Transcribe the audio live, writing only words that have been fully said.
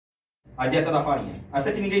A Dieta da Farinha. Essa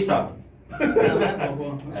é que ninguém sabe. Não é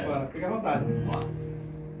bom. Vamos embora. Fica à vontade. Vamos lá.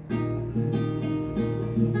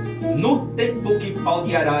 No tempo que pau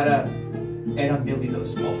de arara era meio de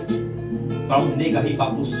transporte, para um nega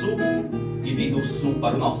arribar pro sul e vir do sul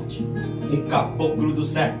para o norte, um caboclo do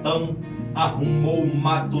sertão arrumou um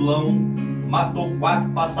matulão, matou 4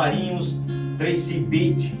 passarinhos, 3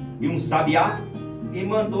 cibite e um sabiá, e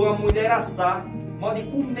mandou a mulher assar, modo de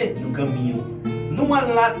comer no caminho, numa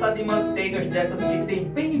lata de manteigas dessas que tem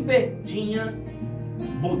bem verdinha,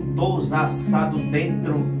 botou os assados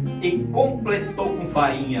dentro e completou com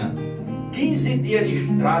farinha. 15 dias de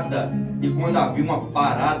estrada, e quando havia uma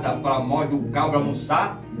parada para molde o cabra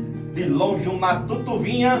almoçar, de longe um matuto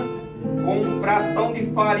vinha com um pratão de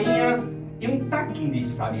farinha e um taquinho de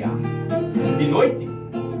sabiá. De noite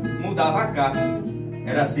mudava a carne,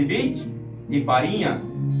 era cibite e farinha.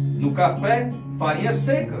 No café, farinha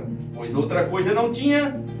seca, pois outra coisa não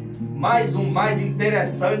tinha. Mas o mais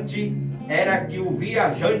interessante era que o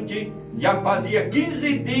viajante já fazia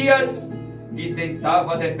 15 dias que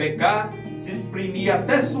tentava defecar, se exprimia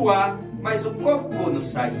até suar, mas o cocô não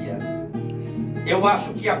saía. Eu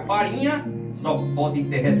acho que a farinha só pode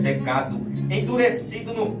ter ressecado,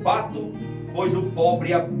 endurecido no pato, pois o pobre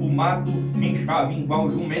ia pro mato, inchava igual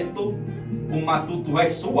o jumento. O matuto vai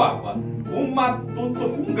suava, o matuto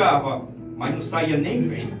fungava, mas não saía nem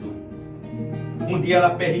vento. Um dia ela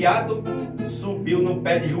aperreado, subiu no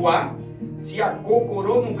pé de joá, se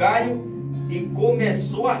acocorou no galho e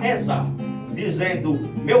começou a rezar, dizendo: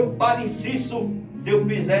 meu padre Cício, se eu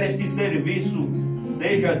fizer este serviço,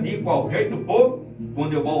 seja de qual jeito for,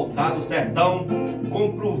 quando eu voltar do sertão,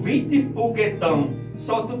 compro 20 foguetão,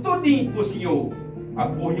 solto tudinho pro senhor. A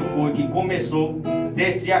porra foi que começou,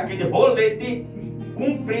 descer aquele rolete,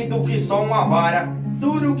 comprido que só uma vara,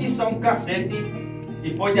 duro que só um cacete,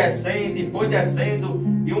 e foi descendo,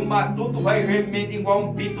 e o matuto vai gemendo igual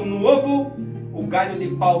um pito no ovo. O galho de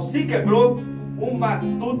pau se quebrou, o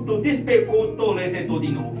matuto despegou o tolete todo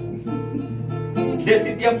de novo.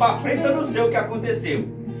 Desse dia pra frente eu não sei o que aconteceu,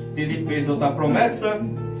 se ele fez outra promessa,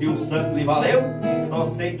 se o santo lhe valeu. Só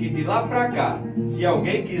sei que de lá pra cá, se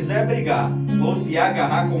alguém quiser brigar ou se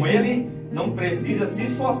agarrar com ele, não precisa se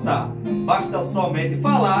esforçar, basta somente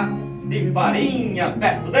falar de farinha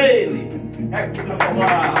perto dele. É cultura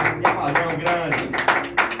popular, é padrão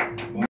grande.